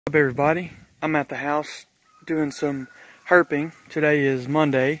What's up, everybody? I'm at the house doing some herping. Today is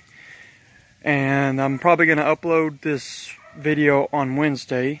Monday, and I'm probably going to upload this video on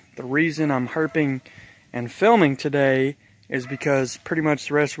Wednesday. The reason I'm herping and filming today is because pretty much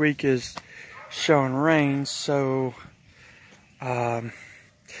the rest of the week is showing rain, so I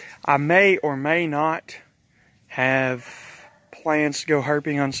may or may not have plans to go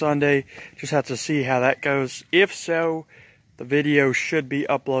herping on Sunday. Just have to see how that goes. If so, the video should be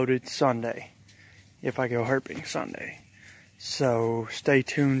uploaded Sunday if I go herping Sunday. So stay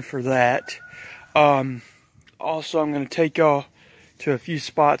tuned for that. Also, I'm going to take y'all to a few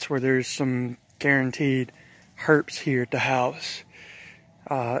spots where there's some guaranteed herps here at the house.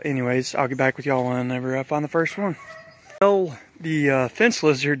 Anyways, I'll get back with y'all whenever I find the first one. Well, the fence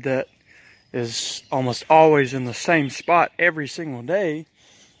lizard that is almost always in the same spot every single day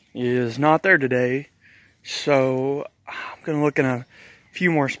is not there today. So I'm going to look in a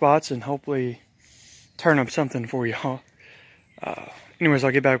few more spots and hopefully turn up something for y'all. Anyways,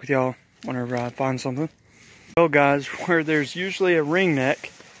 I'll get back with y'all whenever I find something. Well, guys, where there's usually a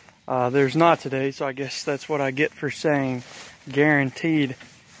ringneck, there's not today, so I guess that's what I get for saying guaranteed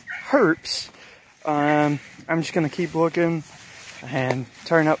herps. I'm just going to keep looking and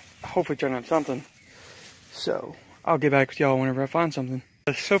hopefully turn up something. So I'll get back with y'all whenever I find something.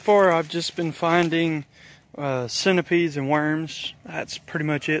 So far, I've just been finding centipedes and worms. That's pretty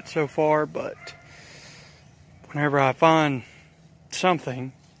much it so far, but whenever I find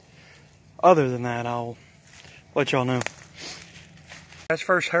something other than that, I'll let y'all know. That's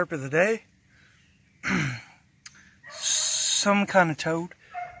first herp of the day. Some kind of toad.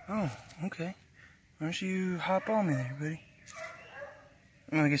 Oh, okay. Why don't you hop on me there, buddy?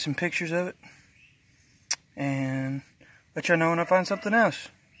 I'm gonna get some pictures of it and let y'all know when I find something else.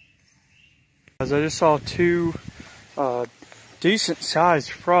 As I just saw two decent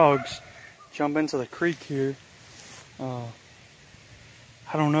sized frogs jump into the creek here. I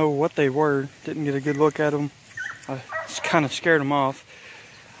don't know what they were. Didn't get a good look at them. I just kind of scared them off.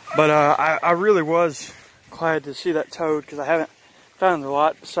 But I really was glad to see that toad, because I haven't found a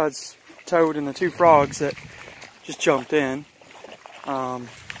lot besides toad and the two frogs that just jumped in.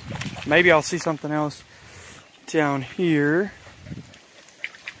 Maybe I'll see something else down here.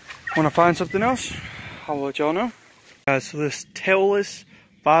 When I find something else, I'll let y'all know. Guys, so this tailless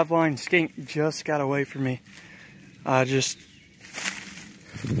 5-line skink just got away from me. I just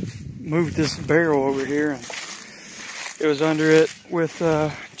moved this barrel over here and it was under it with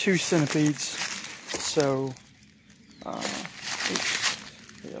 2 centipedes. So, there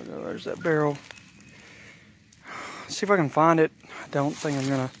you go, there's that barrel. See if I can find it. I don't think I'm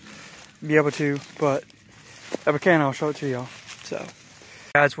gonna be able to, but if I can, I'll show it to y'all. So,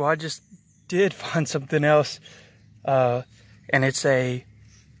 guys, well, I just did find something else, and it's a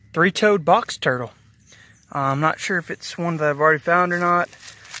 3-toed box turtle. I'm not sure if it's one that I've already found or not.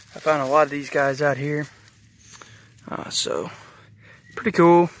 I found a lot of these guys out here, so pretty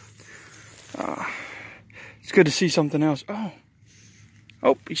cool. It's good to see something else.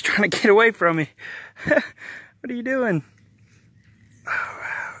 Oh, he's trying to get away from me. What are you doing? Oh,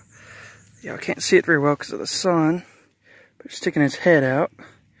 wow. Yeah, I can't see it very well because of the sun, but it's sticking its head out.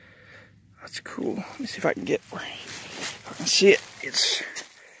 That's cool. Let me see if I can get where I can see it. It's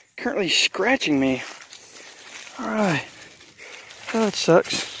currently scratching me. Alright. Oh, that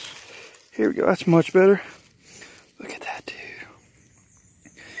sucks. Here we go. That's much better. Look at that, dude.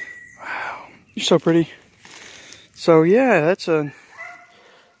 Wow. You're so pretty. So, yeah, that's a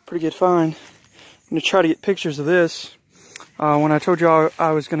pretty good find. I'm going to try to get pictures of this. When I told y'all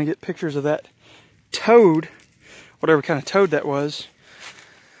I was going to get pictures of that toad, whatever kind of toad that was,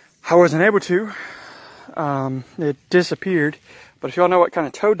 I wasn't able to. It disappeared. But if y'all know what kind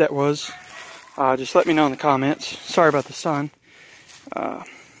of toad that was, just let me know in the comments. Sorry about the sun. But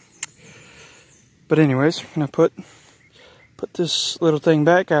anyways, I'm going to put this little thing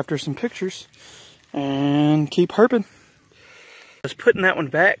back after some pictures and keep herping. I was putting that one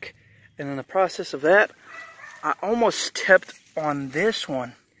back, and in the process of that, I almost stepped on this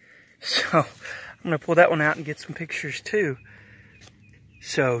one. So I'm going to pull that one out and get some pictures too.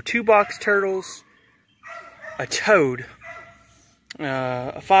 So 2 box turtles, a toad,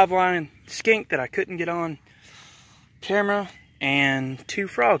 a 5-line skink that I couldn't get on camera, and 2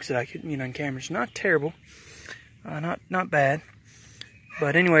 frogs that I couldn't get on camera. It's not terrible, not bad.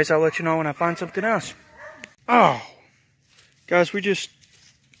 But anyways, I'll let you know when I find something else. Oh, guys, we just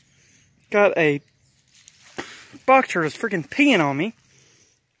got a box turtle that's freaking peeing on me.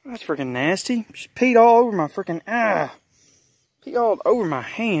 That's freaking nasty. Just peed all over my freaking peed all over my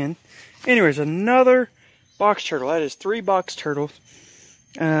hand. Anyways, another box turtle. That is 3 box turtles.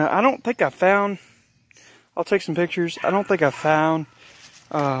 I don't think I found, I'll take some pictures. I don't think I found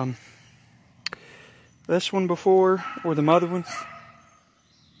this one before, or the mother ones.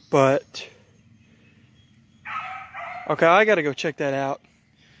 But, okay, I gotta go check that out.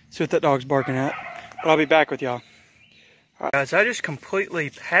 See what that dog's barking at. But I'll be back with y'all. Alright guys, I just completely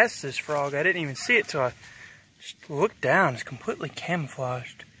passed this frog. I didn't even see it till I just looked down. It's completely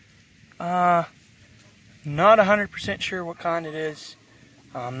camouflaged. Not 100% sure what kind it is.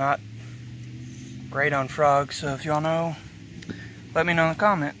 I'm not great on frogs, so if y'all know, let me know in the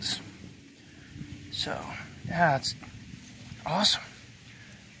comments. So, yeah, it's awesome.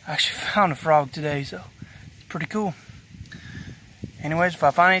 I actually found a frog today, so it's pretty cool. Anyways, if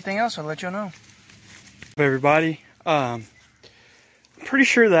I find anything else, I'll let y'all know. Hey everybody, I'm pretty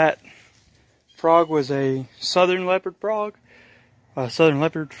sure that frog was a southern leopard frog. Southern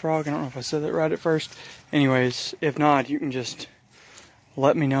leopard frog. I don't know if I said that right at first. Anyways, if not, you can just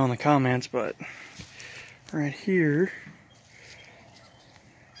let me know in the comments. But right here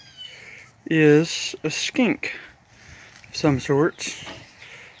is a skink of some sorts,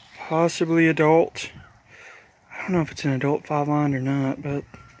 possibly adult. I don't know if it's an adult 5-lined or not, but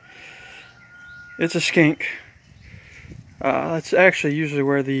it's a skink. That's actually usually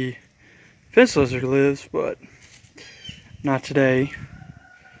where the fence lizard lives, but not today.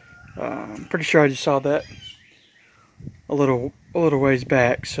 I'm pretty sure I just saw that a little ways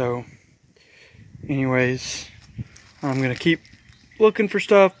back. So, anyways, I'm gonna keep looking for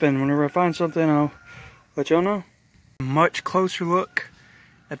stuff, and whenever I find something, I'll let y'all know. A much closer look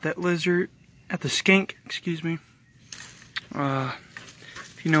at that lizard, at the skink, excuse me.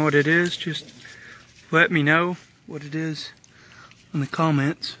 If you know what it is, just let me know what it is in the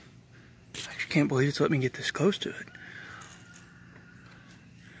comments. I actually can't believe it's let me get this close to it.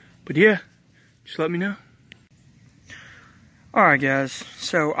 But yeah, just let me know. Alright guys,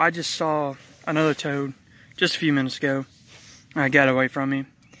 so I just saw another toad just a few minutes ago. I got away from me.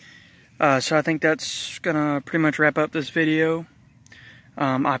 So I think that's gonna pretty much wrap up this video.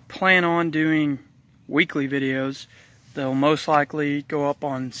 I plan on doing weekly videos. They'll most likely go up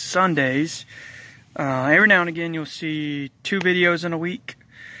on Sundays. Every now and again you'll see 2 videos in a week.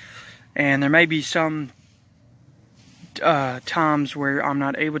 And there may be some times where I'm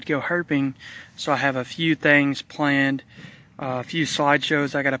not able to go herping, so I have a few things planned, a few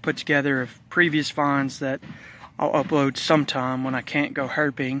slideshows I got to put together of previous finds that I'll upload sometime when I can't go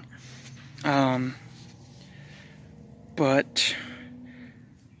herping. But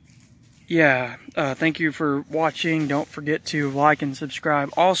yeah, thank you for watching. Don't forget to like and subscribe.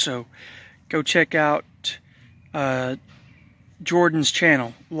 Also, go check out Jordan's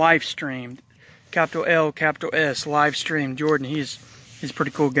channel, live streamed. Capital L, capital S, live stream. Jordan, he's a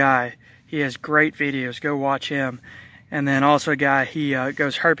pretty cool guy. He has great videos. Go watch him. And then also a guy he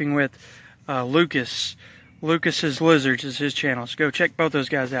goes herping with, Lucas. Lucas's Lizards is his channel. So go check both those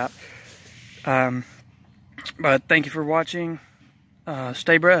guys out. But thank you for watching.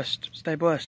 Stay blessed. Stay blessed.